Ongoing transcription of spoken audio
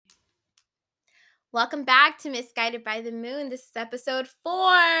Welcome back to Misguided by the Moon. This is episode 4.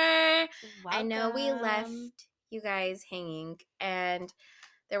 I know we left Welcome. you guys hanging and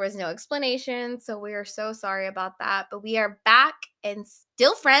there was no explanation, so we are so sorry about that. But we are back and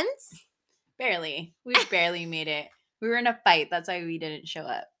still friends. Barely. We barely made it. We were in a fight. That's why we didn't show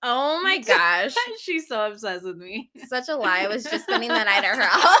up. Oh my gosh. She's so obsessed with me. Such a lie. I was just spending the night at her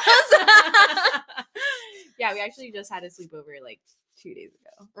house. Yeah, we actually just had a sleepover like 2 days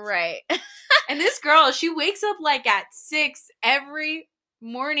ago. Right. And this girl, she wakes up like at 6 every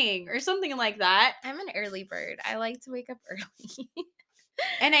morning or something like that. I'm an early bird. I like to wake up early.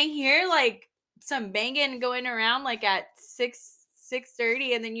 And I hear like some banging going around like at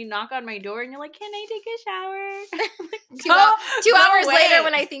 6:30, and then you knock on my door and you're like, "Can I take a shower?" Two hours away. later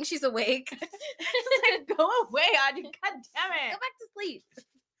when I think she's awake. It's like, go away, Audrey. God damn Go it. back to sleep.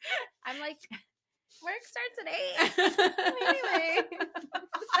 I'm like, work starts at 8. Anyway.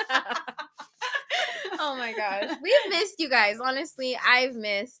 Oh my gosh. We've missed you guys. Honestly, I've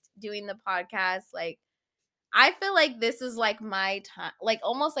missed doing the podcast. Like, I feel like this is like my time, like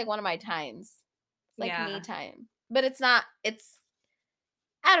almost like one of my times. Like me time. But it's not,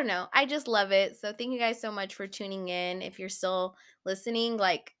 I don't know. I just love it. So thank you guys so much for tuning in. If you're still listening,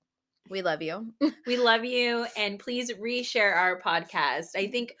 like, we love you. We love you, and please reshare our podcast. I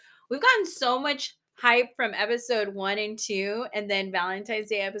think we've gotten so much hype from episode 1 and 2, and then Valentine's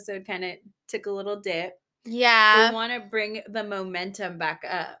Day episode kind of took a little dip. Yeah. We want to bring the momentum back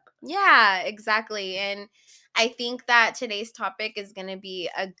up. Yeah, exactly. And I think that today's topic is going to be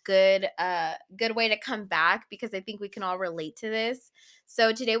a good way to come back because I think we can all relate to this.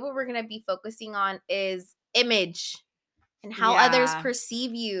 So today what we're going to be focusing on is image and how others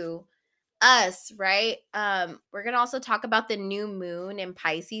perceive you, us, right? We're going to also talk about the new moon in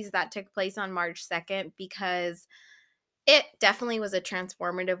Pisces that took place on March 2nd because it definitely was a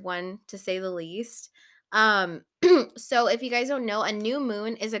transformative one, to say the least. So if you guys don't know, a new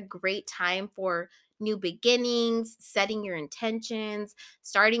moon is a great time for new beginnings, setting your intentions,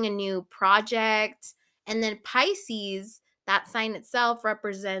 starting a new project. And then Pisces, that sign itself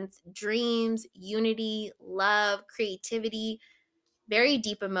represents dreams, unity, love, creativity, very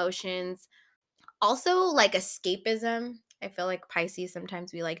deep emotions. Also, like escapism. I feel like Pisces,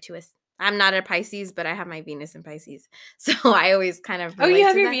 sometimes we like to I'm not a Pisces, but I have my Venus in Pisces. So I always kind of relate you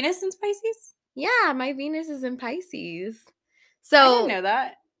have to your that. Venus in Pisces? Yeah, my Venus is in Pisces. So I didn't know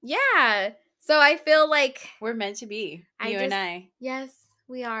that. Yeah. So I feel like We're meant to be, and I. Yes,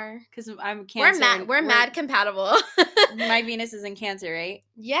 we are. Because I'm Cancer. We're mad compatible. My Venus is in Cancer, right?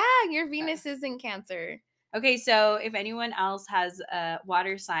 Yeah, your Venus is in Cancer. Okay, so if anyone else has a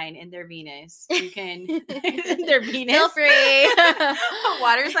water sign in their Venus, you can their Venus. Feel free. A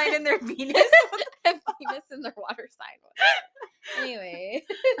water sign in their Venus. Venus in their water sign. Anyway,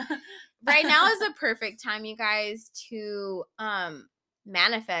 right now is a perfect time, you guys, to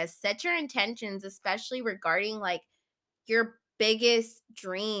manifest. Set your intentions, especially regarding like your biggest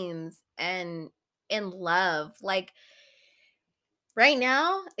dreams and in love. Like, right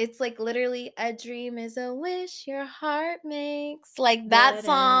now, it's like literally a dream is a wish your heart makes. Like that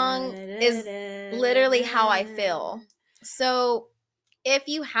song is literally how I feel. So if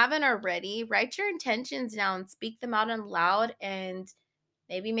you haven't already, write your intentions down, speak them out loud, and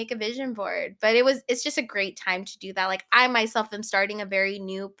maybe make a vision board. But it's just a great time to do that. Like I myself am starting a very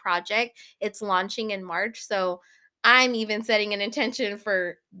new project. It's launching in March. So I'm even setting an intention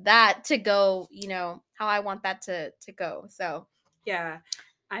for that to go, how I want that to go. So yeah,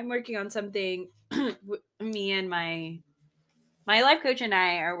 I'm working on something. Me and my life coach and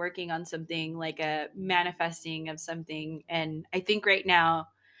I are working on something like a manifesting of something. And I think right now,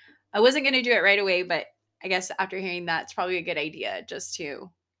 I wasn't going to do it right away, but I guess after hearing that, it's probably a good idea just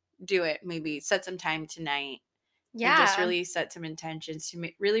to do it. Maybe set some time tonight. Yeah. And just really set some intentions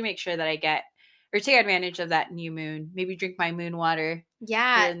to really make sure that I get or take advantage of that new moon. Maybe drink my moon water.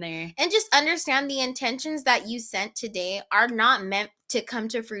 Yeah. Here and there. And just understand the intentions that you sent today are not meant to come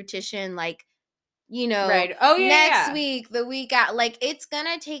to fruition like, right. Oh, yeah, next week, the week out. Like, it's going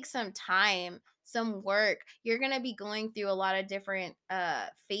to take some time, some work. You're going to be going through a lot of different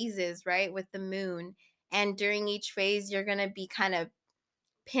phases, right, with the moon. And during each phase, you're going to be kind of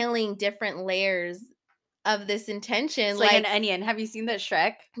peeling different layers of this intention. It's like an onion. Have you seen the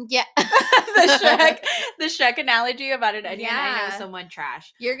Shrek? Yeah. the Shrek analogy about an onion. Yeah. I know someone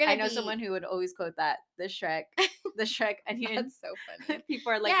trash. I know someone who would always quote that. The Shrek onion. That's so funny.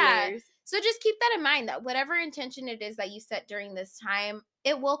 People are like layers. So just keep that in mind, that whatever intention it is that you set during this time,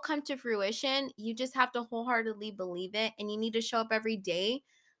 it will come to fruition. You just have to wholeheartedly believe it, and you need to show up every day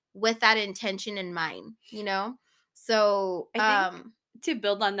with that intention in mind, So I think to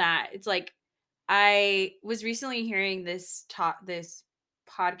build on that, it's like I was recently hearing this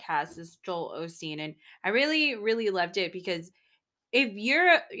podcast, this Joel Osteen, and I really, really loved it because if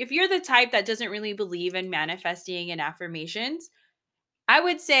you're the type that doesn't really believe in manifesting and affirmations, I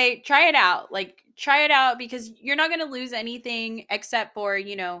would say try it out. Like try it out because you're not going to lose anything except for,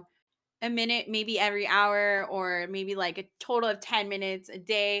 a minute maybe every hour, or maybe like a total of 10 minutes a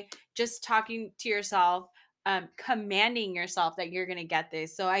day, just talking to yourself, commanding yourself that you're going to get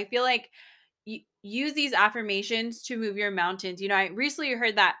this. So I feel like use these affirmations to move your mountains. I recently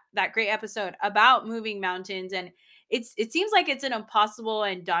heard that great episode about moving mountains, and it seems like it's an impossible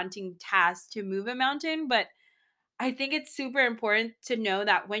and daunting task to move a mountain, but I think it's super important to know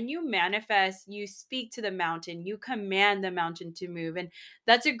that when you manifest, you speak to the mountain, you command the mountain to move. And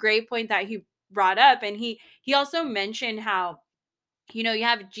that's a great point that he brought up. And he also mentioned how, you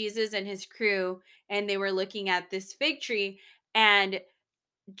have Jesus and his crew, and they were looking at this fig tree, and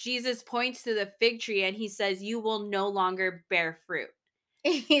Jesus points to the fig tree and he says, "You will no longer bear fruit."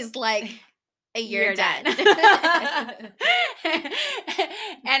 He's like, "You're You're done. done."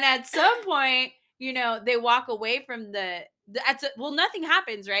 And at some point, they walk away from well, nothing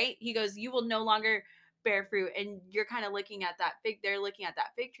happens, right? He goes, "You will no longer bear fruit." And you're kind of looking at they're looking at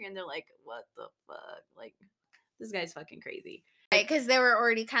that fig tree and they're like, "What the fuck? Like, this guy's fucking crazy." Right, because they were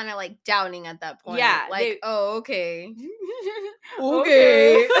already kind of like doubting at that point. Yeah, Like, oh, okay.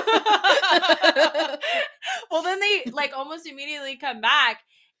 okay. Okay. Well, then they like almost immediately come back,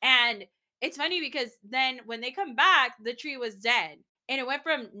 and it's funny because then when they come back, the tree was dead. And it went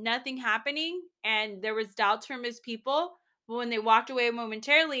from nothing happening and there was doubts from his people, but when they walked away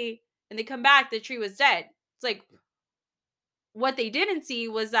momentarily and they come back, the tree was dead. It's like what they didn't see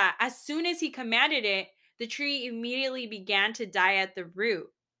was that as soon as he commanded it, the tree immediately began to die at the root.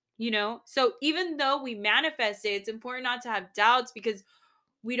 So even though we manifest it, it's important not to have doubts because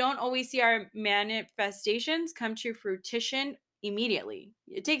we don't always see our manifestations come to fruition immediately.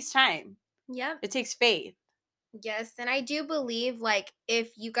 It takes time. Yep. It takes faith. Yes, and I do believe like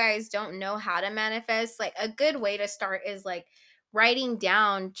if you guys don't know how to manifest, like a good way to start is like writing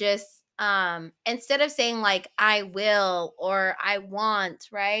down just instead of saying like I will or I want,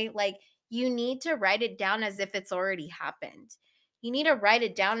 right? Like you need to write it down as if it's already happened. You need to write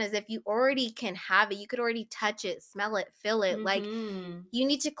it down as if you already can have it. You could already touch it, smell it, feel it. Like Mm-hmm. you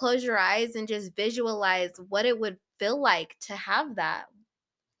need to close your eyes and just visualize what it would feel like to have that,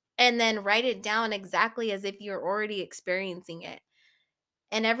 and then write it down exactly as if you're already experiencing it.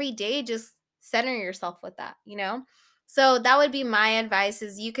 And every day just center yourself with that. So that would be my advice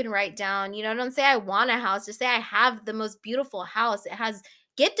is you can write down, don't say I want a house, just say I have the most beautiful house.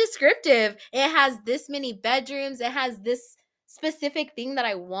 Get descriptive. It has this many bedrooms, it has this specific thing that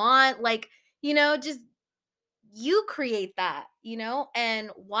I want. Like, just you create that,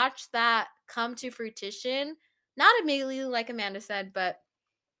 and watch that come to fruition. Not immediately, like Amanda said, but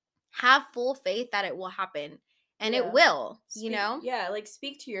have full faith that it will happen, and it Yeah. will. Yeah, like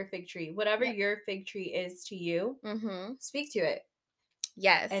speak to your fig tree. Whatever Yep. your fig tree is to you, Mhm. speak to it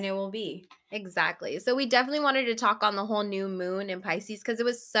Yes. and it will be. Exactly. So we definitely wanted to talk on the whole new moon in Pisces cuz it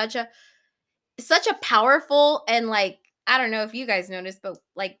was such a powerful, and like I don't know if you guys noticed, but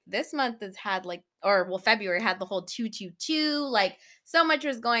like this month has had like, or well, February had the whole 222, like so much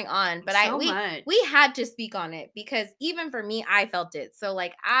was going on, but I So we much. had to speak on it because even for me I felt it. So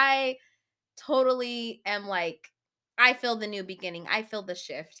like I totally am like, I feel the new beginning. I feel the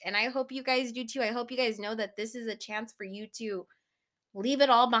shift. And I hope you guys do too. I hope you guys know that this is a chance for you to leave it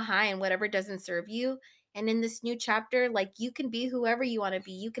all behind, whatever doesn't serve you. And in this new chapter, like you can be whoever you want to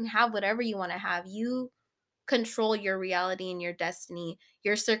be. You can have whatever you want to have. You control your reality and your destiny.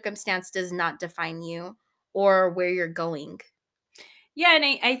 Your circumstance does not define you or where you're going. Yeah, and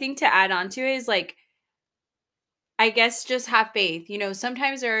I think to add on to it is like I guess just have faith.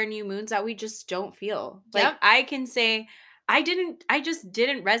 Sometimes there are new moons that we just don't feel. Like Yep. I can say I just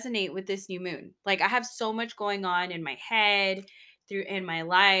didn't resonate with this new moon. Like I have so much going on in my head, through in my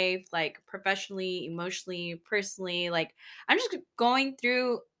life, like professionally, emotionally, personally. Like I'm just going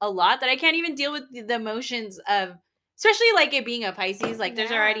through a lot that I can't even deal with the emotions of, especially like it being a Pisces. Like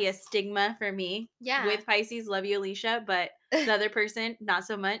there's Yeah. already a stigma for me Yeah. with Pisces. Love you, Alicia, but the other person, not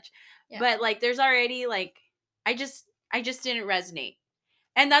so much. Yeah. But like there's already like I just didn't resonate.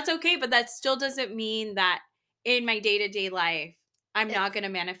 And that's okay, but that still doesn't mean that in my day-to-day life I'm not It's going to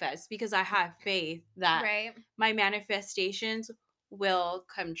manifest because I have faith that right. my manifestations will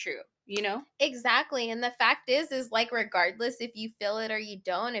come true? Exactly. And the fact is like regardless if you feel it or you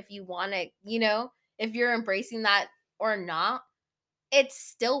don't, if you want to, if you're embracing that or not, it's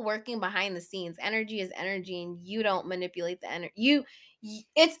still working behind the scenes. Energy is energy, and you don't manipulate the energy.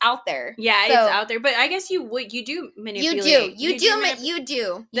 It's out there. Yeah, it's So out there, but I guess you do you do, manipulate. you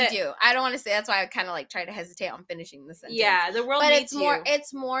The do. I don't want to say, that's why I kind of like try to hesitate on finishing the sentence. Yeah, the world But needs you.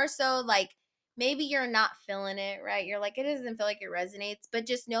 it's more so like maybe you're not feeling it, right? You're like, it doesn't feel like it resonates, but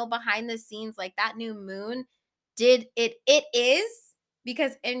just know behind the scenes, like that new moon it is,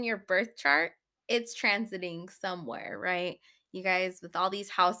 because in your birth chart, it's transiting somewhere, right? You guys, with all these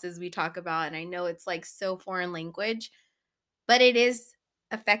houses we talk about, and I know it's like so foreign language, but it is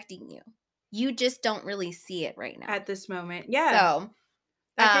affecting you. You just don't really see it right now. At this moment. Yeah, So,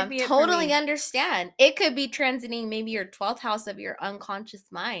 that could be it for totally me. understand. It could be transiting maybe your 12th house of your unconscious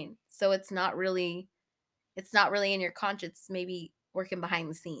mind. So it's not really in your conscious, maybe working behind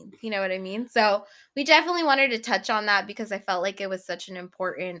the scenes. You know what I mean? So, we definitely wanted to touch on that because I felt like it was such an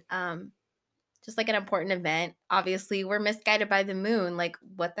important just like an important event. Obviously, we're misguided by the moon. Like,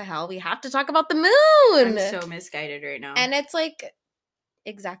 what the hell? We have to talk about the I'm moon. so misguided right now. And it's like,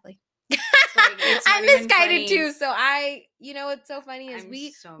 exactly. Like, it's not I'm even misguided funny. too. So you know what's so funny is I'm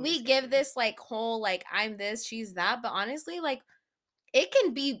so we give misguided. this like whole like I'm this, she's that, but honestly, like it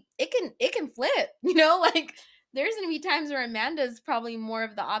can flip, you know? Like there's gonna be times where Amanda's probably more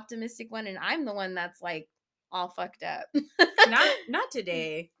of the optimistic one and I'm the one that's like all fucked up. Not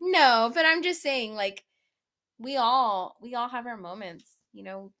today. No, but I'm just saying, like, we all have our moments, you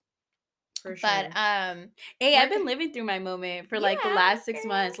know. For But sure. Hey, I've we're been living through my moment for like the yeah, last 6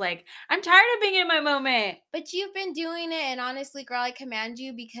 months. girl. Like, I'm tired of being in my moment. But you've been doing it, and honestly, girl, I commend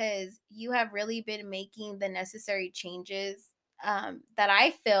you because you have really been making the necessary changes that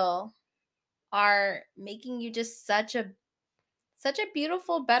I feel are making you just such a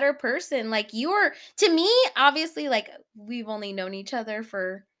beautiful, better person. Like you're to me, obviously, like we've only known each other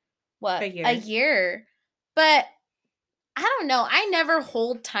for A what, a year. year, but I don't know. I never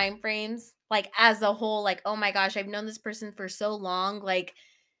hold time frames like as a whole. Like, oh my gosh, I've known this person for so long. Like,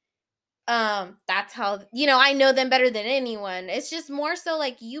 that's how, I know them better than anyone. It's just more so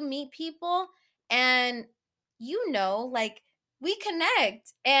like you meet people and like we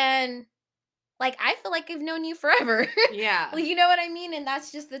connect and like I feel like I've known you forever. Yeah. Well, you know what I mean? And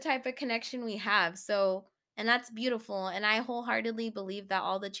that's just the type of connection we have. So, and that's beautiful. And I wholeheartedly believe that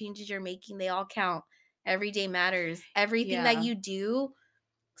all the changes you're making, they all count. Every day matters. Everything that Yeah. you do,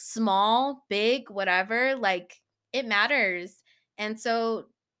 small, big, whatever, like it matters. And so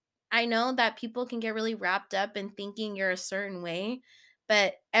I know that people can get really wrapped up in thinking you're a certain way,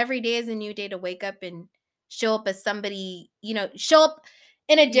 but every day is a new day to wake up and show up as somebody, show up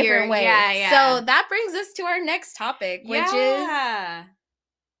in a different way. Yeah, So yeah. that brings us to our next topic, which is Yeah.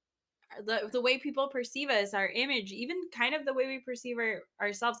 The way people perceive us, our image, even kind of the way we perceive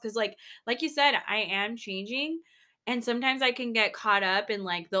ourselves. Because like you said, I am changing, and sometimes I can get caught up in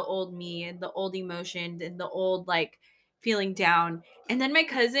like the old me and the old emotions and the old like feeling down. And then my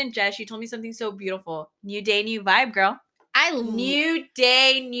cousin Jess, she told me something so beautiful: new day, new vibe, girl. New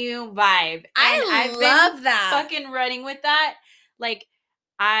day, new vibe. And I I've been love that. fucking running with that. Like,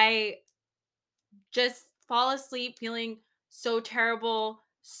 I just fall asleep feeling so terrible,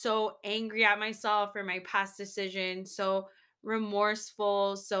 so angry at myself for my past decision, so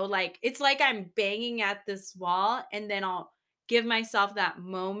remorseful. So, like, it's like I'm banging at this wall, and then I'll give myself that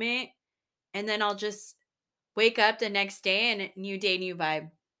moment, and then I'll just wake up the next day and new day, new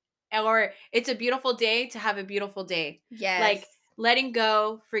vibe. Or it's a beautiful day to have a beautiful day. Yes. Like, letting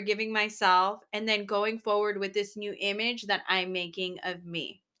go, forgiving myself, and then going forward with this new image that I'm making of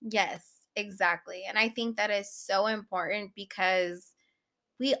me. Yes, exactly. And I think that is so important because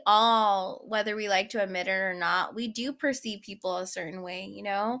we all, whether we like to admit it or not, we do perceive people a certain way,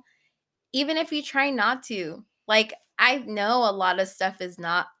 even if you try not to. Like, I know a lot of stuff is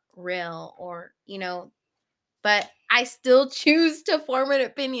not real or, but I still choose to form an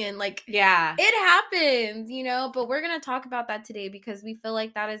opinion. Like, Yeah. it happens, but we're going to talk about that today because we feel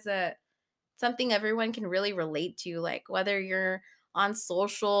like that is something everyone can really relate to. Like, whether you're on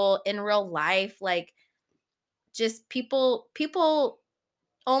social, in real life, like, just people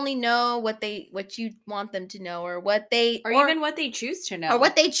only know what you want them to know or what they Or even what they choose to or know.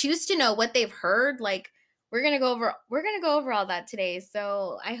 what they choose to know, what they've heard. Like we're going to go over all that today.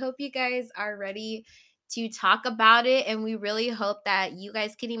 So I hope you guys are ready to talk about it, and we really hope that you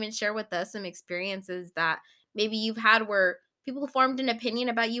guys can even share with us some experiences that maybe you've had where people formed an opinion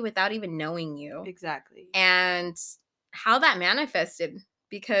about you without even knowing you, Exactly. and how that manifested.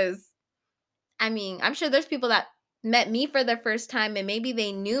 Because I mean, I'm sure there's people that met me for the first time and maybe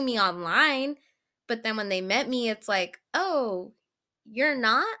they knew me online, but then when they met me, it's like, oh, you're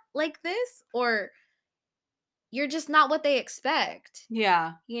not like this? Or you're just not what they expect,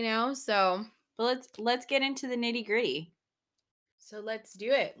 Yeah. So But let's get into the nitty-gritty. So let's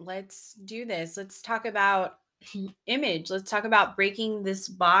do it. Let's do this. Let's talk about image. Let's talk about breaking this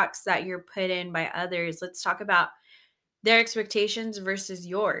box that you're put in by others. Let's talk about their expectations versus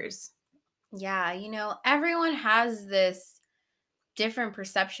yours. yeah, everyone has this different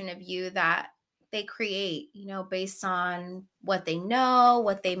perception of you that they create, based on what they know,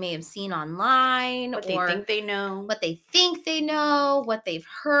 what they may have seen online, What they or think they know. what they think they know, what they've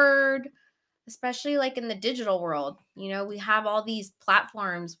heard, especially like in the digital world. We have all these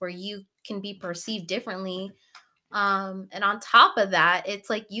platforms where you can be perceived differently. And on top of that, it's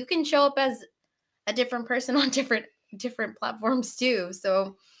like you can show up as a different person on different platforms too.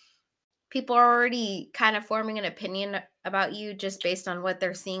 So people are already kind of forming an opinion about you just based on what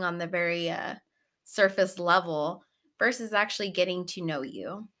they're seeing on the very surface level versus actually getting to know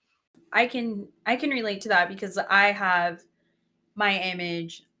you. I can relate to that because I have my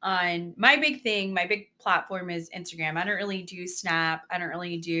image on my big thing, my big platform is Instagram. I don't really do Snap. I don't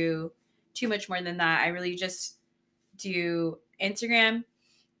really do too much more than that. I really just do Instagram.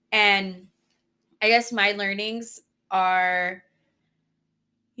 And I guess my learnings are,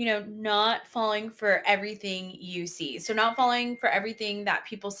 not falling for everything you see. So, not falling for everything that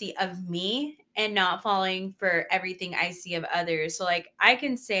people see of me and not falling for everything I see of others. So, like, I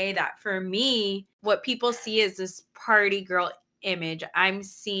can say that for me, what people see is this party girl image. I'm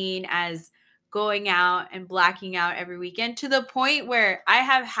seen as going out and blacking out every weekend to the point where I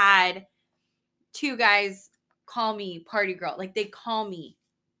have had two guys call me party girl. Like, they call me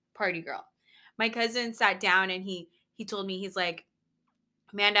party girl. My cousin sat down and he told me, he's like,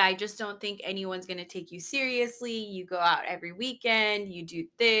 Amanda, I just don't think anyone's going to take you seriously. You go out every weekend, you do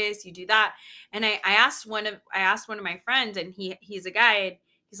this, you do that. And I asked one of my friends, and he's a guy, and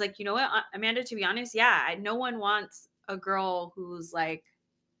he's like, "You know what, Amanda, to be honest, yeah, no one wants a girl who's like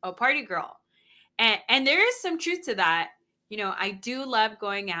a party girl." And there is some truth to that. I do love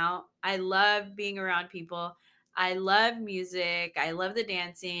going out. I love being around people. I love music. I love the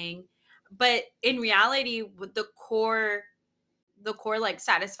dancing. But in reality, with the core like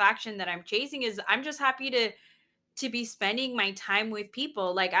satisfaction that I'm chasing is I'm just happy to be spending my time with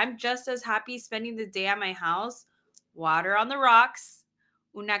people. Like, I'm just as happy spending the day at my house, water on the rocks,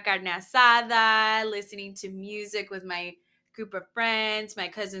 una carne asada, listening to music with my group of friends, my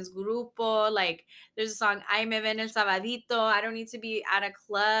cousin's grupo. Like, there's a song, Ay me ven el sabadito. I don't need to be at a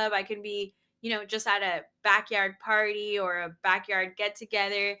club. I can be, just at a backyard party or a backyard get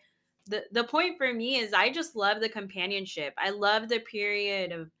together. The point for me is I just love the companionship. I love the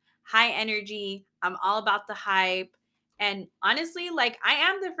period of high energy. I'm all about the hype. And honestly, like, I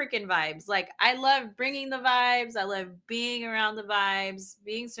am the freaking vibes. Like, I love bringing the vibes. I love being around the vibes,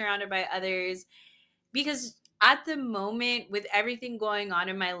 being surrounded by others. Because at the moment, with everything going on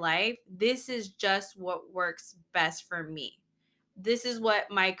in my life, this is just what works best for me. This is what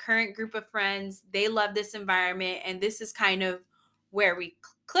my current group of friends, they love this environment. And this is kind of where we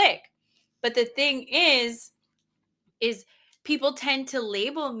click. But the thing is people tend to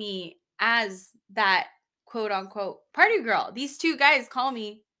label me as that quote unquote party girl. These two guys call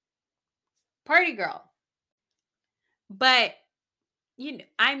me party girl. But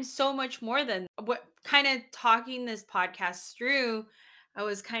I'm so much more than what. Kind of talking this podcast through, I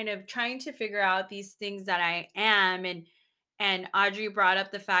was kind of trying to figure out these things that I am, and Audrey brought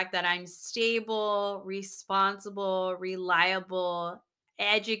up the fact that I'm stable, responsible, reliable,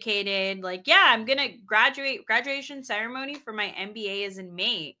 educated. Like, yeah, I'm going to graduation ceremony for my MBA is in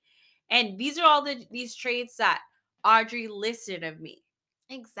May. And these are all these traits that Audrey listed of me.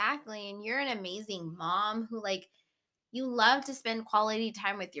 Exactly. And you're an amazing mom who, like, you love to spend quality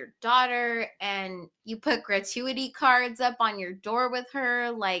time with your daughter, and you put gratuity cards up on your door with her.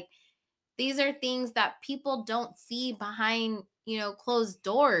 Like, these are things that people don't see behind, closed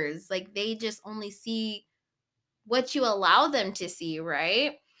doors. Like, they just only see what you allow them to see,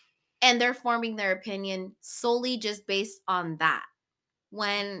 right? And they're forming their opinion solely just based on that.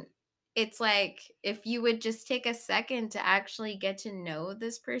 When it's like, if you would just take a second to actually get to know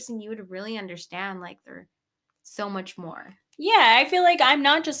this person, you would really understand, like, they're so much more. Yeah, I feel like I'm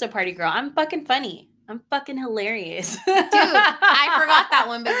not just a party girl. I'm fucking funny. I'm fucking hilarious. Dude, I forgot that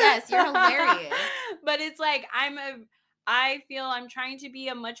one, but yes, you're hilarious. But it's like I feel I'm trying to be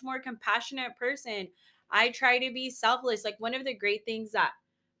a much more compassionate person. I try to be selfless. Like, one of the great things that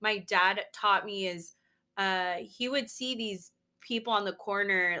my dad taught me is he would see these people on the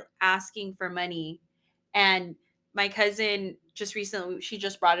corner asking for money. And my cousin just recently, she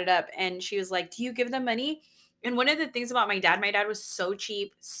just brought it up, and she was like, "Do you give them money?" And one of the things about my dad was so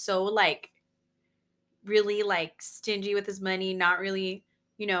cheap, so like really like stingy with his money, not really,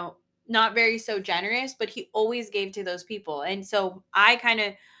 you know, not very so generous, but he always gave to those people. And so I kind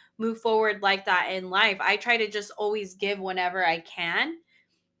of move forward like that in life. I try to just always give whenever I can.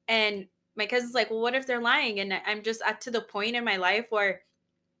 And my cousin's like, well, what if they're lying? And I'm just at to the point in my life where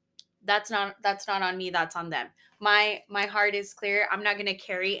that's not on me, that's on them. My heart is clear. I'm not going to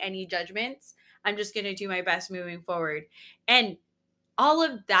carry any judgments. I'm just going to do my best moving forward. And all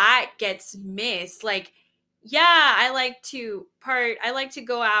of that gets missed. Like, yeah, I like to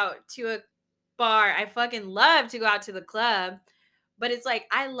go out to a bar. I fucking love to go out to the club. But it's like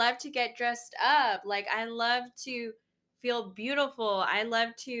I love to get dressed up. Like I love to feel beautiful. I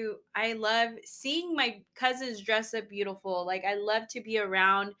love seeing my cousins dress up beautiful. Like I love to be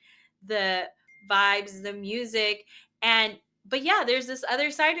around the vibes, the music. And but yeah, there's this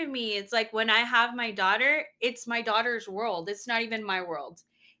other side of me. It's like when I have my daughter, it's my daughter's world. It's not even my world.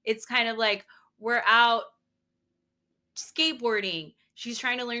 It's kind of like we're out skateboarding. She's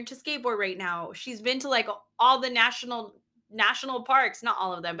trying to learn to skateboard right now. She's been to like all the national parks, not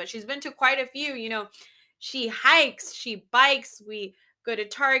all of them, but she's been to quite a few, you know. She hikes, she bikes, we go to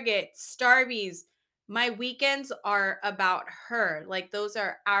Target, Starbucks. My weekends are about her. Like those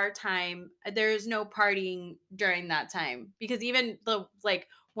are our time. There's no partying during that time because even the like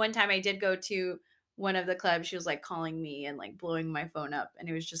one time I did go to one of the clubs, she was like calling me and like blowing my phone up, and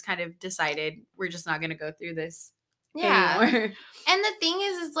it was just kind of decided we're just not going to go through this Yeah. anymore. And the thing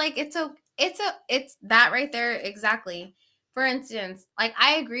is like it's that right there exactly. For instance, like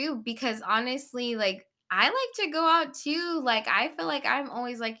I agree because honestly, like I like to go out too. Like I feel like I'm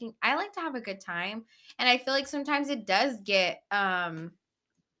always liking I like to have a good time. And I feel like sometimes it does get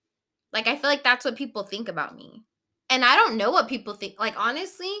like I feel like that's what people think about me. And I don't know what people think. Like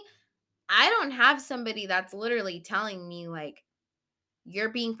honestly, I don't have somebody that's literally telling me like you're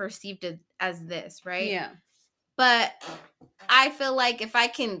being perceived as this, right? Yeah. But I feel like if I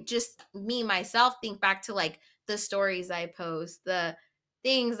can just me myself think back to like the stories I post, the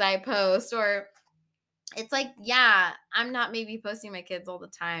things I post, or it's like, yeah, I'm not maybe posting my kids all the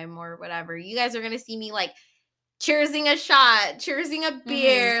time or whatever. You guys are gonna see me like cheersing a shot, cheersing a Mhm.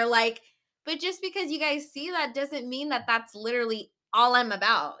 beer, like, but just because you guys see that doesn't mean that that's literally all I'm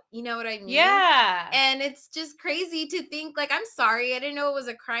about. You know what I mean? Yeah. And it's just crazy to think like I'm sorry, I didn't know it was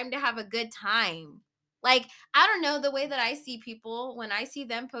a crime to have a good time. Like, I don't know the way that I see people when I see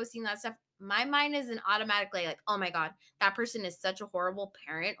them posting that stuff, my mind isn't automatically like, "Oh my god, that person is such a horrible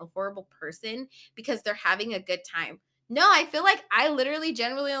parent, a horrible person because they're having a good time." No, I feel like I literally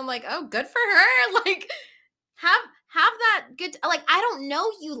generally am like, "Oh, good for her." Like have have that good like I don't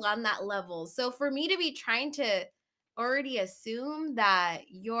know you on that level. So for me to be trying to already assume that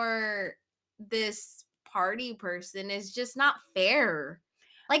you're this party person is just not fair.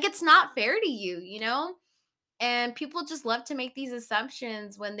 Like it's not fair to you, you know? And people just love to make these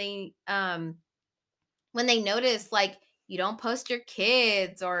assumptions when they notice like you don't post your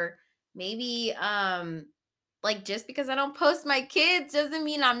kids or maybe like just because I don't post my kids doesn't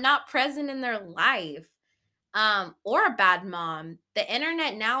mean I'm not present in their life or a bad mom. The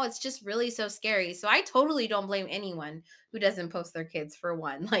internet now it's just really so scary. So I totally don't blame anyone who doesn't post their kids for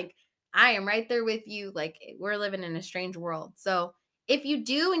one. Like I am right there with you. Like we're living in a strange world. So if you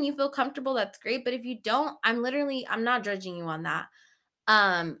do and you feel comfortable, that's great. But if you don't, I'm not judging you on that.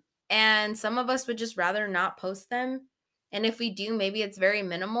 Um, and some of us would just rather not post them. And if we do, maybe it's very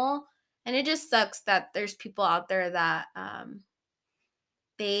minimal. And it just sucks that there's people out there that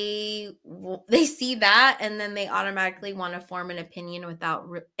they see that and then they automatically want to form an opinion without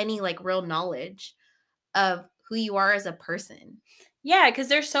any like real knowledge of who you are as a person. Yeah, because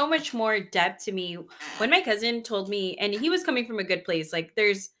there's so much more depth to me. When my cousin told me, and he was coming from a good place, like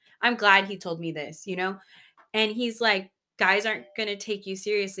I'm glad he told me this, you know? And he's like, guys aren't going to take you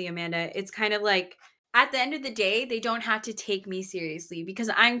seriously, Amanda. It's kind of like at the end of the day, they don't have to take me seriously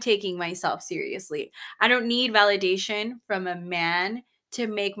because I'm taking myself seriously. I don't need validation from a man to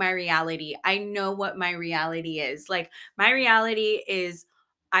make my reality. I know what my reality is. Like my reality is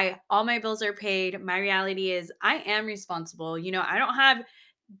I all my bills are paid. My reality is I am responsible. You know, I don't have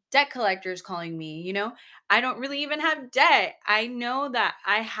debt collectors calling me, you know? I don't really even have debt. I know that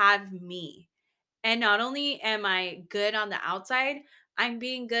I have me. And not only am I good on the outside, I'm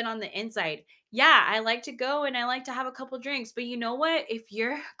being good on the inside. Yeah, I like to go and I like to have a couple drinks, but you know what? If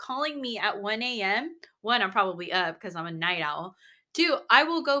you're calling me at 1 a.m., one, I'm probably up because I'm a night owl. Two, I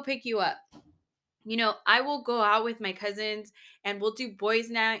will go pick you up. You know, I will go out with my cousins and we'll do boys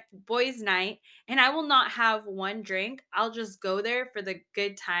night, and I will not have one drink. I'll just go there for the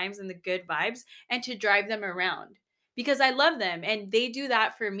good times and the good vibes and to drive them around. because I love them and they do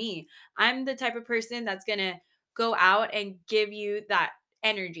that for me. I'm the type of person that's going to go out and give you that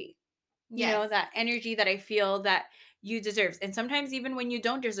energy. You Yes. know, that energy that I feel that you deserve. And sometimes even when you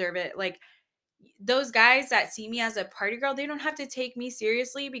don't deserve it, like those guys that see me as a party girl, they don't have to take me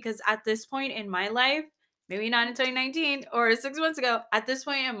seriously because at this point in my life, maybe not in 2019 or 6 months ago, at this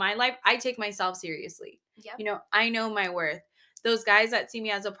point in my life, I take myself seriously. Yep. You know, I know my worth. Those guys that see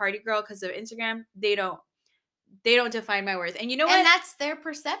me as a party girl because of Instagram, they don't define my worth. And you know And what? that's their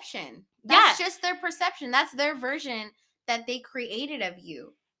perception. Yeah. That's just their perception. That's their version that they created of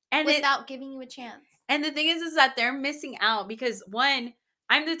you And without giving you a chance. And the thing is that they're missing out because one,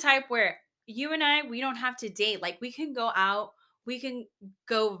 I'm the type where you and I, we don't have to date. Like we can go out, we can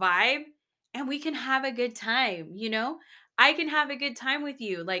go vibe, and we can have a good time, you know? I can have a good time with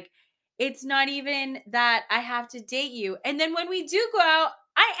you. Like it's not even that I have to date you. And then when we do go out,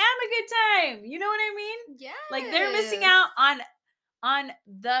 I am a good time. You know what I mean? Yes. Like they're missing out on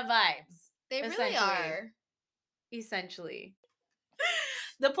the vibes. They really essentially. are. Essentially.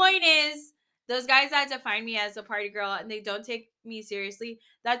 The point is, those guys that define me as a party girl and they don't take me seriously,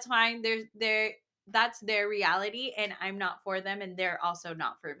 that's fine. That's their reality and I'm not for them and they're also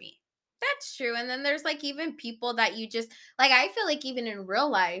not for me. That's true. And then there's like even people that you just like. I feel like even in real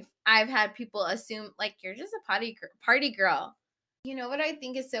life, I've had people assume like you're just a party girl. You know what I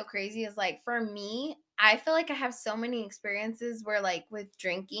think is so crazy is like for me, I feel like I have so many experiences where like with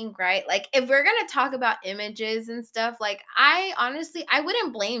drinking, right? Like if we're gonna talk about images and stuff, like I honestly I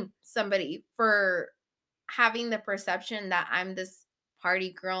wouldn't blame somebody for having the perception that I'm this party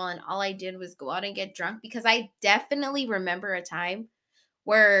girl and all I did was go out and get drunk because I definitely remember a time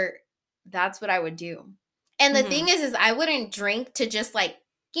where that's what I would do. And the thing Mm-hmm. is I wouldn't drink to just like,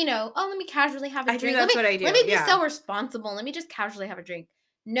 oh, let me casually have a I think drink. that's what I do. Let me be Yeah. so responsible. Let me just casually have a drink.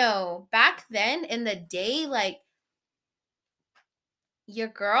 No, back then in the day, like your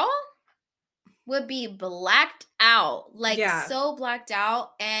girl would be blacked out, like Yeah. so blacked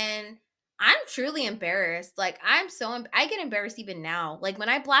out. And I'm truly embarrassed. Like I get embarrassed even now. Like when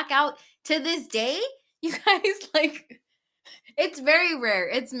I black out to this day, you guys like it's very rare.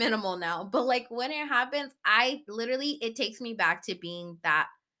 It's minimal now. But like when it happens, I literally it takes me back to being that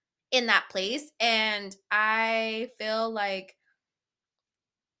in that place and I feel like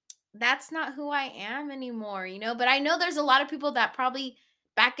that's not who I am anymore. But I know there's a lot of people that probably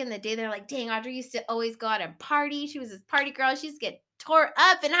back in the day they're like, "Dang, Audrey used to always go out and party. She was this party girl. She used to get tore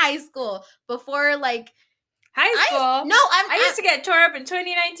up in high school before like High school. I used to get tore up in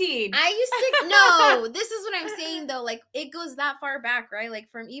 2019. I used to no, this is what I'm saying though. Like it goes that far back, right? Like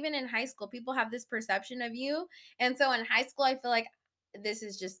from even in high school, people have this perception of you. And so in high school, I feel like this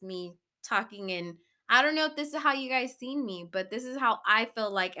is just me talking and I don't know if this is how you guys seen me, but this is how I feel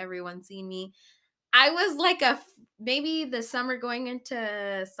like everyone's seen me. I was like maybe the summer going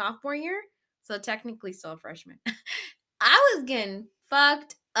into sophomore year, so technically still a freshman. I was getting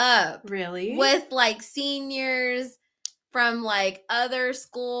fucked up Really? with like seniors from like other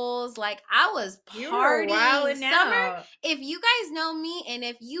schools. Like I was You were partying wilding summer. out. If you guys know me and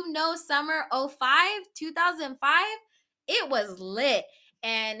if you know summer 05, 2005, it was lit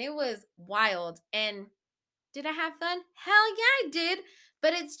and it was wild. And did I have fun? Hell yeah, I did.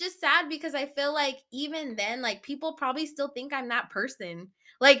 But it's just sad because I feel like even then, like people probably still think I'm that person.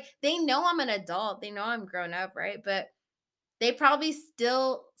 Like they know I'm an adult, they know I'm grown up, right? But they probably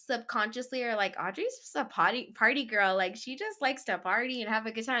still subconsciously are like, Audrey's just a party girl. Like she just likes to party and have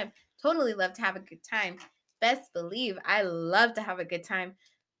a good time. Totally love to have a good time. Best believe I love to have a good time.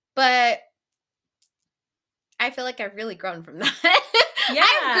 But I feel like I've really grown from that. Yeah.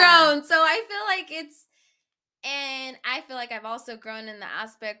 I've grown. So I feel like and I feel like I've also grown in the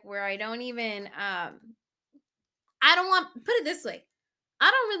aspect where I don't even I don't want put it this way. I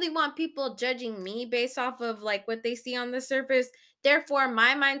don't really want people judging me based off of like what they see on the surface. Therefore,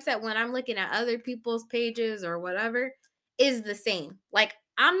 my mindset when I'm looking at other people's pages or whatever is the same. Like,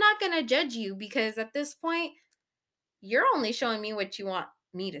 I'm not going to judge you because at this point, you're only showing me what you want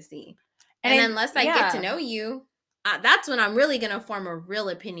me to see. And unless I get to know you, that's when I'm really going to form a real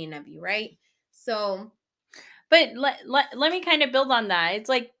opinion of you, right? So, but let me kind of build on that. It's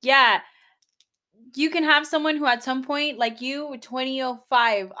like, yeah, you can have someone who at some point, like you,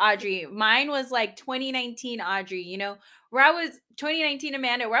 2005 Audrey, mine was like 2019 Audrey, where I was 2019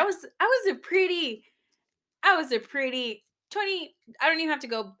 Amanda, where I was a pretty 20, I don't even have to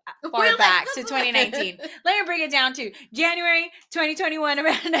go far we're back like, to 2019. Let me bring it down to January 2021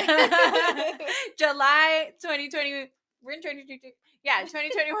 Amanda. July 2020. We're in 2022. Yeah,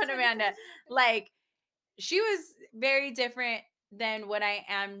 2021 Amanda. Like she was very different than what I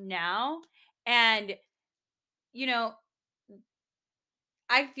am now. And you know,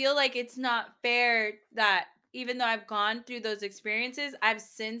 I feel like it's not fair that even though I've gone through those experiences, I've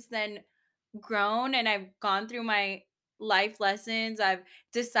since then grown and I've gone through my life lessons. I've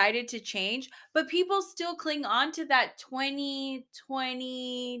decided to change, but people still cling on to that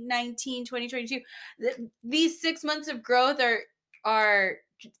 2019, 2022. These 6 months of growth are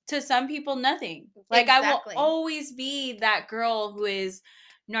to some people nothing. Like I will Exactly. always be that girl who is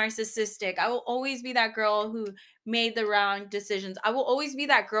narcissistic. I will always be that girl who made the wrong decisions. I will always be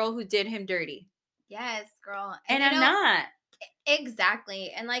that girl who did him dirty. Yes, girl. And And you I'm know, not.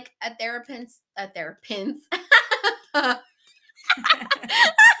 exactly. And like a therapist.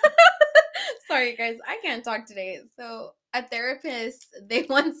 Sorry, guys, I can't talk today. So, a therapist, they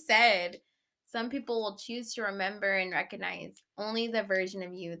once said, some people will choose to remember and recognize only the version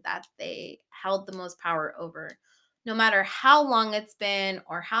of you that they held the most power over, no matter how long it's been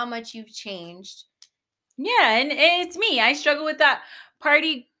or how much you've changed. Yeah, and it's me. I struggle with that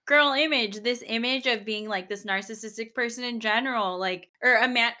party girl image, this image of being like this narcissistic person in general, like or a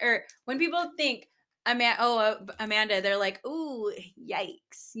man or when people think Amanda, they're like, "Ooh,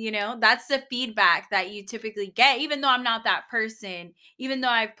 yikes." You know? That's the feedback that you typically get even though I'm not that person, even though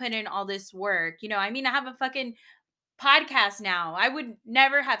I've put in all this work. I mean, I have a fucking podcast now. I would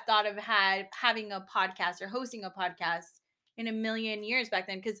never have thought of having a podcast or hosting a podcast in a million years back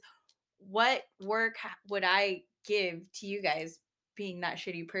then cuz what work would I give to you guys being that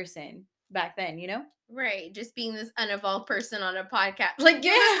shitty person back then, you know? Right, just being this unevolved person on a podcast. Like,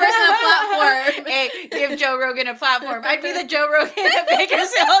 give this person a platform. Hey, give Joe Rogan a platform. I'd be the Joe Rogan of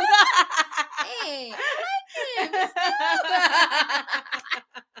Bakersfield. Hey, I like him. He's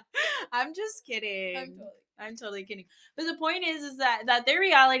I'm just I'm kidding. totally. I'm totally kidding. But the point is that their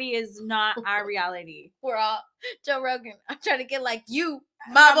reality is not our reality. We're all Joe Rogan. I'm trying to get like you,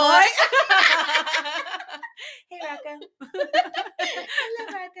 My my boy. boy. Hey, Rocco. Hello,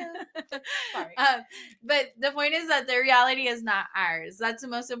 Rocco. Sorry. But the point is that their reality is not ours. That's the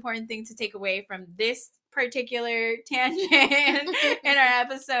most important thing to take away from this particular tangent in our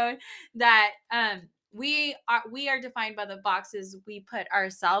episode. That we are defined by the boxes we put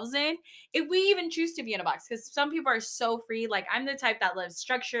ourselves in. If we even choose to be in a box, because some people are so free. Like I'm the type that loves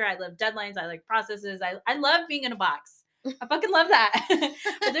structure. I love deadlines. I like processes. I love being in a box. I fucking love that.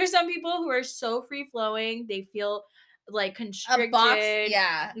 But there's some people who are so free flowing. They feel like A box, constricted.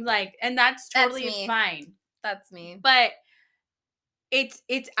 yeah. Like, and that's That's totally me. fine. That's me. But it's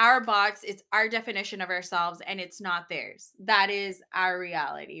our box, it's our definition of ourselves, and it's not theirs. That is our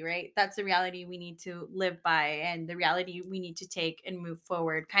reality, right? That's the reality we need to live by, and the reality we need to take and move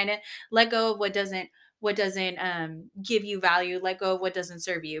forward. Kind of let go of what doesn't give you value, let go of what doesn't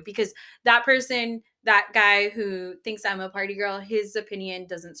serve you, because that person, that guy who thinks I'm a party girl, his opinion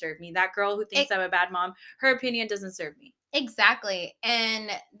doesn't serve me. That girl who thinks I'm a bad mom, her opinion doesn't serve me. Exactly. And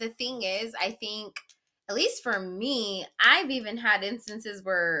the thing is, I think, at least for me, I've even had instances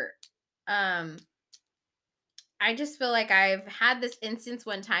where um I just feel like I've had this instance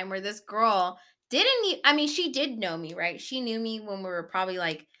one time where this girl I mean, she did know me, right? She knew me when we were probably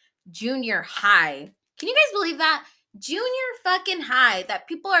like junior high. Can you guys believe that? Junior fucking high, that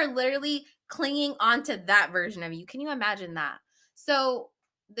people are literally clinging onto that version of you. Can you imagine that? So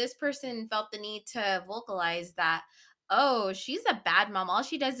this person felt the need to vocalize that, oh, she's a bad mom. All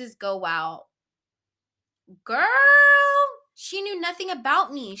she does is go out. Girl, she knew nothing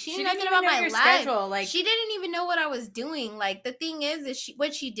about me. She knew She didn't nothing even about know my your life. schedule. Like, She didn't even know what I was doing. Like, the thing is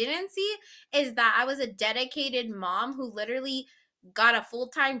what she didn't see is that I was a dedicated mom who literally got a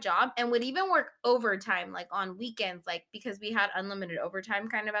full-time job and would even work overtime, like on weekends, like because we had unlimited overtime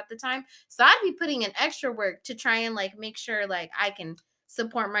kind of at the time. So I'd be putting in extra work to try and like make sure like I can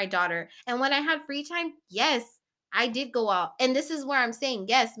support my daughter. And when I had free time, yes, I did go out. And this is where I'm saying,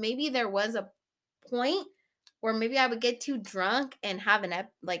 yes, maybe there was a point where maybe I would get too drunk and have have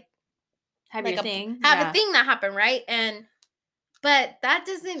like your a thing. have a Yeah. thing that happen, right? And but that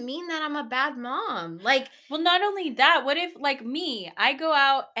doesn't mean that I'm a bad mom. Like, Well, not only that, what if, like me, I go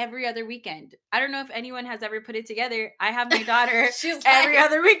out every other weekend? I don't know if anyone has ever put it together. I have my daughter she's every like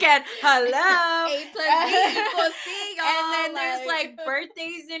other weekend. Hello. A plus B equals C, y'all. And then there's like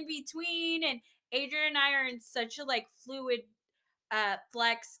birthdays in between. And Adrian and I are in such a like fluid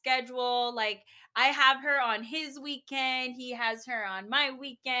flex schedule. Like I have her on his weekend, he has her on my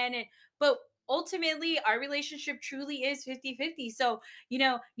weekend. But ultimately our relationship truly is 50-50. So,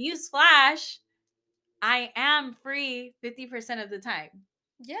 news flash, I am free 50% of the time.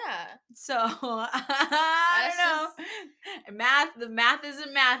 yeah. So I That's just don't know. The math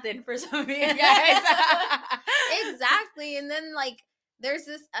isn't mathing for some of you guys. exactly. And then like there's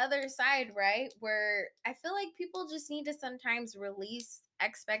this other side, right? Where I feel like people just need to sometimes release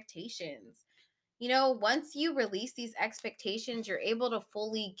expectations. Once you release these expectations, you're able to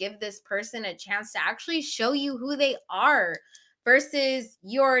fully give this person a chance to actually show you who they are versus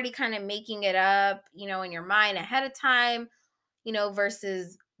you already kind of making it up, in your mind ahead of time,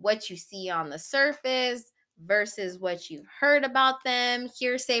 versus what you see on the surface versus what you've heard about them,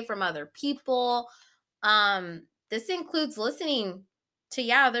 hearsay from other people. This includes listening to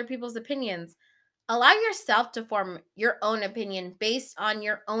other people's opinions. Allow yourself to form your own opinion based on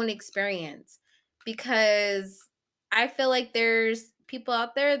your own experience, because I feel like there's people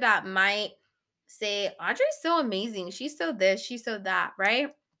out there that might say Audrey's so amazing, she's so this, she's so that,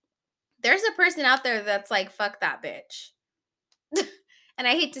 right? There's a person out there that's like, fuck that bitch. And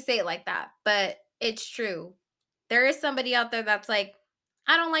I hate to say it like that, but it's true. There is somebody out there that's like,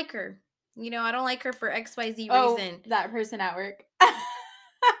 I don't like her. I don't like her for XYZ Oh, reason. that person at work. I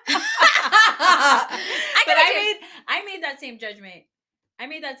But gotta do. I made that same judgment. I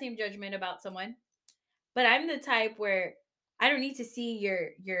made that same judgment about someone. But I'm the type where I don't need to see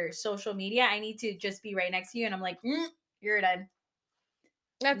your social media. I need to just be right next to you, and I'm like, you're done.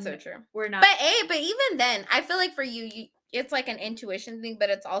 That's so true. We're not. But even then, I feel like for you, it's like an intuition thing, but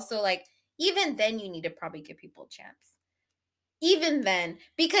it's also like even then you need to probably give people a chance. Even then,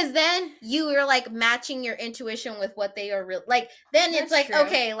 because then you are like matching your intuition with what they are real. Like then it's That's like, true.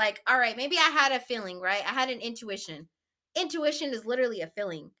 okay, like all right, maybe I had a feeling, right? I had an intuition. Intuition is literally a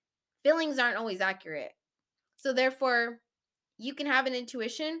feeling. Feelings aren't always accurate. So therefore, you can have an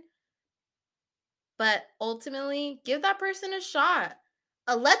intuition, but ultimately give that person a shot.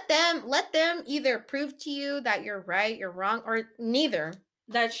 Let them either prove to you that you're right, you're wrong, or neither.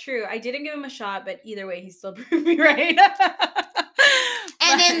 That's true. I didn't give him a shot, but either way, he still proved me right.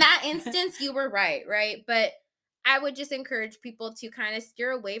 And in that instance, you were right? But I would just encourage people to kind of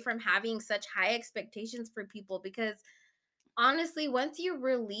steer away from having such high expectations for people, because honestly, once you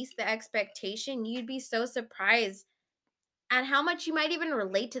release the expectation, you'd be so surprised at how much you might even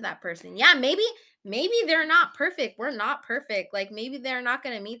relate to that person. Yeah, maybe they're not perfect. We're not perfect. Like maybe they're not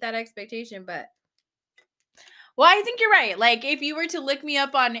going to meet that expectation, but Well, I think you're right. Like, if you were to look me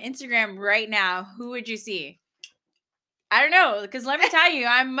up on Instagram right now, who would you see? I don't know, because let me tell you,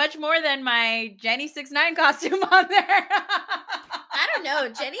 I'm much more than my Jenny 69 costume on there. I don't know.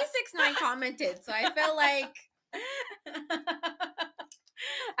 Jenny69 commented, so I felt like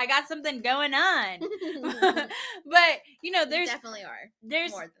I got something going on. But you definitely are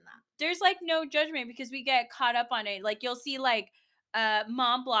there's more than that. there's like no judgment because we get caught up on it. Like you'll see like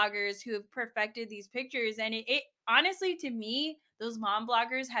mom bloggers who have perfected these pictures, and it honestly, to me, those mom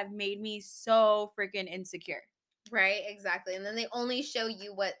bloggers have made me so freaking insecure. Right, exactly. And then they only show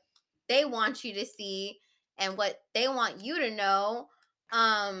you what they want you to see and what they want you to know.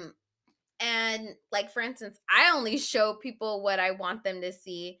 Um and like for instance, I only show people what I want them to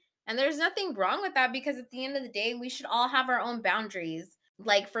see. And there's nothing wrong with that, because at the end of the day, we should all have our own boundaries.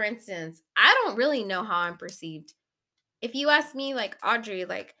 Like for instance, I don't really know how I'm perceived. If you ask me like, Audrey,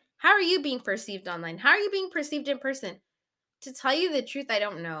 like, how are you being perceived online? How are you being perceived in person? To tell you the truth, I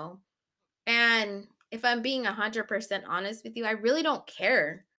don't know. And if I'm being 100% honest with you, I really don't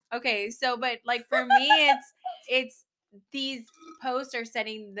care. Okay, so but like for me, it's these posts are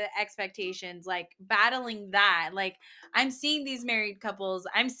setting the expectations, like battling that. Like I'm seeing these married couples,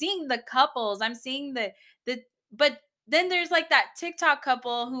 I'm seeing the couples, I'm seeing the but then there's like that TikTok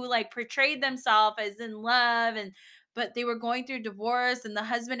couple who like portrayed themselves as in love, and but they were going through divorce and the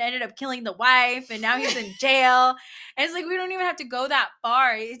husband ended up killing the wife and now he's in jail. And it's like we don't even have to go that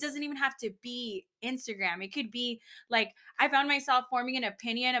far. It doesn't even have to be Instagram. It could be like I found myself forming an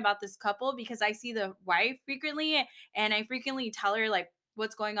opinion about this couple because I see the wife frequently, and I frequently tell her like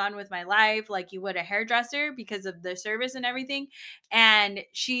what's going on with my life, like you would a hairdresser because of the service and everything. And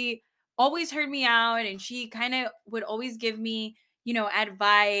she always heard me out, and she kind of would always give me,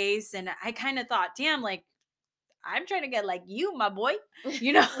 advice. And I kind of thought, damn, like I'm trying to get like you, my boy,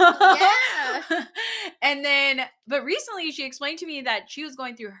 you know? Yeah. And then, but recently she explained to me that she was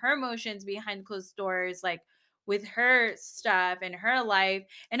going through her emotions behind closed doors, like with her stuff and her life.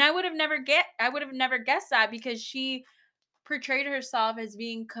 And I would have never guessed that because she portrayed herself as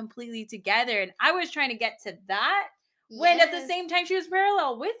being completely together. And I was trying to get to that when at the Yes. same time she was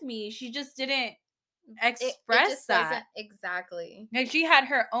parallel with me. She just didn't It express just that. doesn't exactly. And she had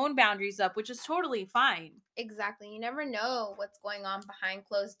her own boundaries up, which is totally fine. Exactly. You never know what's going on behind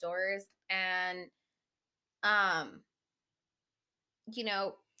closed doors, and um you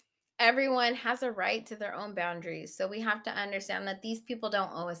know, everyone has a right to their own boundaries. So we have to understand that these people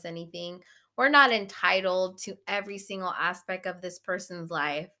don't owe us anything. we're not entitled to every single aspect of this person's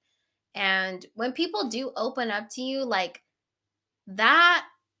life. And when people do open up to you, like, that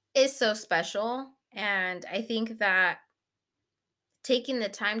is so special. And I think that taking the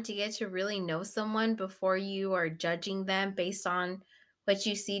time to get to really know someone before you are judging them based on what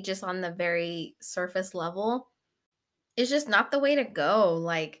you see just on the very surface level is just not the way to go.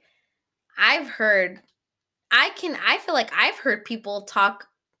 Like, I've heard I feel like I've heard people talk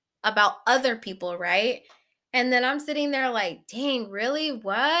about other people, right? And then I'm sitting there like, "Dang, really?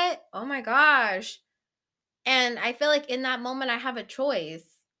 What? Oh my gosh." And I feel like in that moment I have a choice.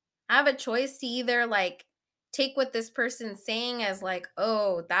 I have a choice to either like take what this person's saying as like,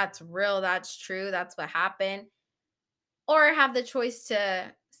 "Oh, that's real, that's true, that's what happened," or have the choice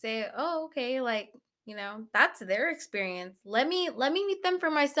to say, "Oh, okay, like, that's their experience. Let me meet them for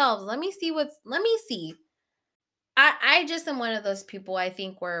myself. Let me see." I just am one of those people, I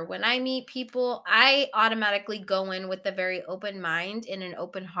think, where when I meet people, I automatically go in with a very open mind and an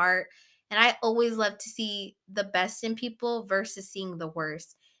open heart. And I always love to see the best in people versus seeing the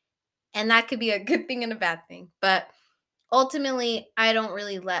worst. And that could be a good thing and a bad thing. But ultimately, I don't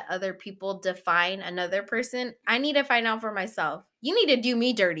really let other people define another person. I need to find out for myself. You need to do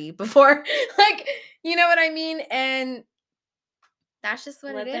me dirty before, like, you know what I mean? And that's just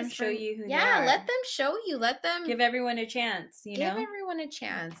what it Let them is. show you who they Yeah, let are. them show you. Let them Give everyone a chance, give everyone a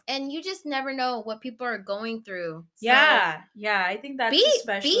chance. And you just never know what people are going through. So Yeah. Yeah. I think be that's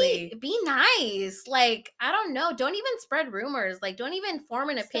especially. be nice. Like, I don't know. Don't even spread rumors. Like, don't even form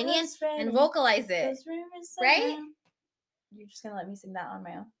an Stop opinion and spreading vocalize it. those rumors Right? around. You're just going to let me sing that on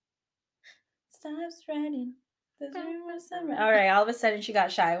my own. Stop spreading those rumors around. All right. All of a sudden she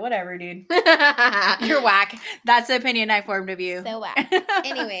got shy. Whatever, dude. You're whack. That's the opinion I formed of you. So whack.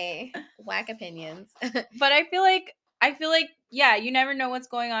 Anyway, whack opinions. But I feel like yeah, you never know what's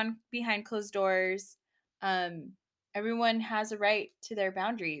going on behind closed doors. Um Everyone has a right to their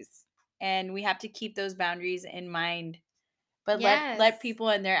boundaries, and we have to keep those boundaries in mind. But let Yes. people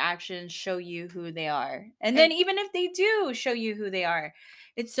and their actions show you who they are. And then And even if they do show you who they are,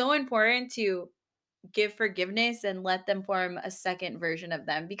 it's so important to give forgiveness and let them form a second version of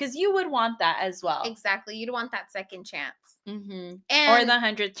them, because you would want that as well. exactly. You'd want that second chance. Or the And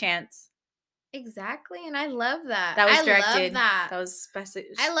 100th chance. exactly. And I love that. That was I love directed. that. That was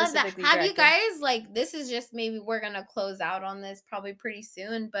I love that. specifically Have you directed. guys, like, this is just maybe we're going to close out on this probably pretty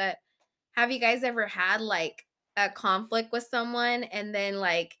soon, but have you guys ever had like a conflict with someone and then,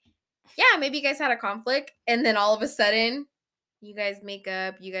 like, yeah, maybe you guys had a conflict and then all of a sudden you guys make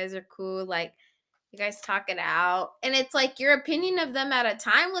up, you guys are cool, like, you guys talk it out, and it's like your opinion of them at a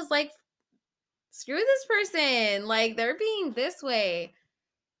time was like, screw this person, like, they're being this way.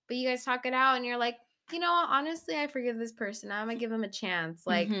 But you guys talk it out and you're like, honestly, I forgive this person. I'm gonna give him a chance.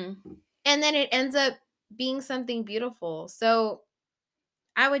 Like, and then it ends up being something beautiful. So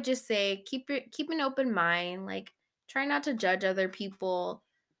I would just say keep an open mind. Like, try not to judge other people.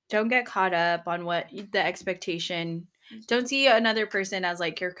 Don't get caught up on what the expectation. Don't see another person as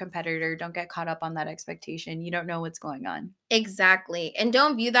like your competitor. Don't get caught up on that expectation. You don't know what's going on. Exactly. And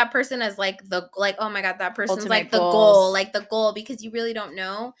don't view that person as like oh my god, that person's Ultimate like the goals. goal, because you really don't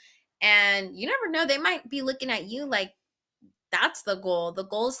know. And you never know, they might be looking at you like that's the goal. The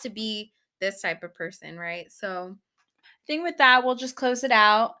goal is to be this type of person, right? So Thing with that, we'll just close it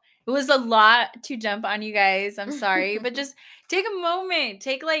out. It was a lot to jump on, you guys. I'm sorry, but just take a moment.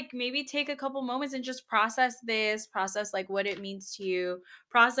 Maybe take a couple moments and just process this, process like what it means to you,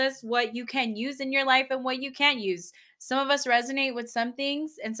 process what you can use in your life and what you can't use. Some of us resonate with some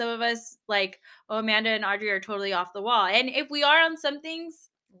things, and some of us, like, oh, Amanda and Audrey are totally off the wall. And if we are on some things,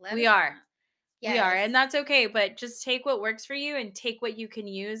 let we us are. know. We are, Yes. and that's okay. But just take what works for you and take what you can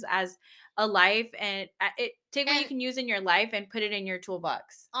use as a life, and take what you And can use in your life and put it in your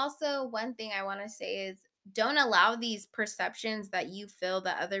toolbox. also, one thing I want to say is don't allow these perceptions that you feel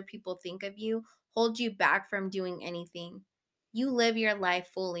that other people think of you hold you back from doing anything. You live your life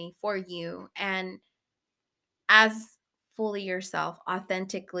fully for you and as fully yourself,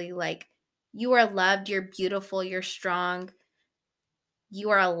 authentically. Like, you are loved, you're beautiful, you're strong, you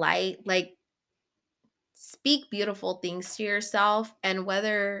are a light. Like, speak beautiful things to yourself, and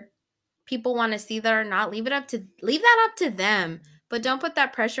whether people want to see that or not, leave that up to them. But don't put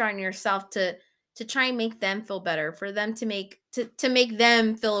that pressure on yourself to try and make them feel better, for them to make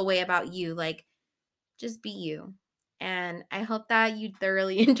them feel a way about you. Like, just be you. And I hope that you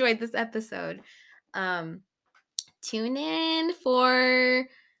thoroughly enjoyed this episode. Tune in for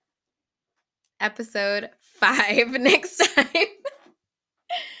episode 5 next time.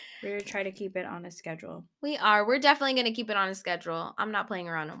 We're gonna try to keep it on a schedule. We're definitely going to keep it on a schedule. I'm not playing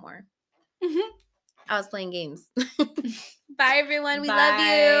around no more. I was playing games. Bye, everyone. We love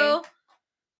Bye. you.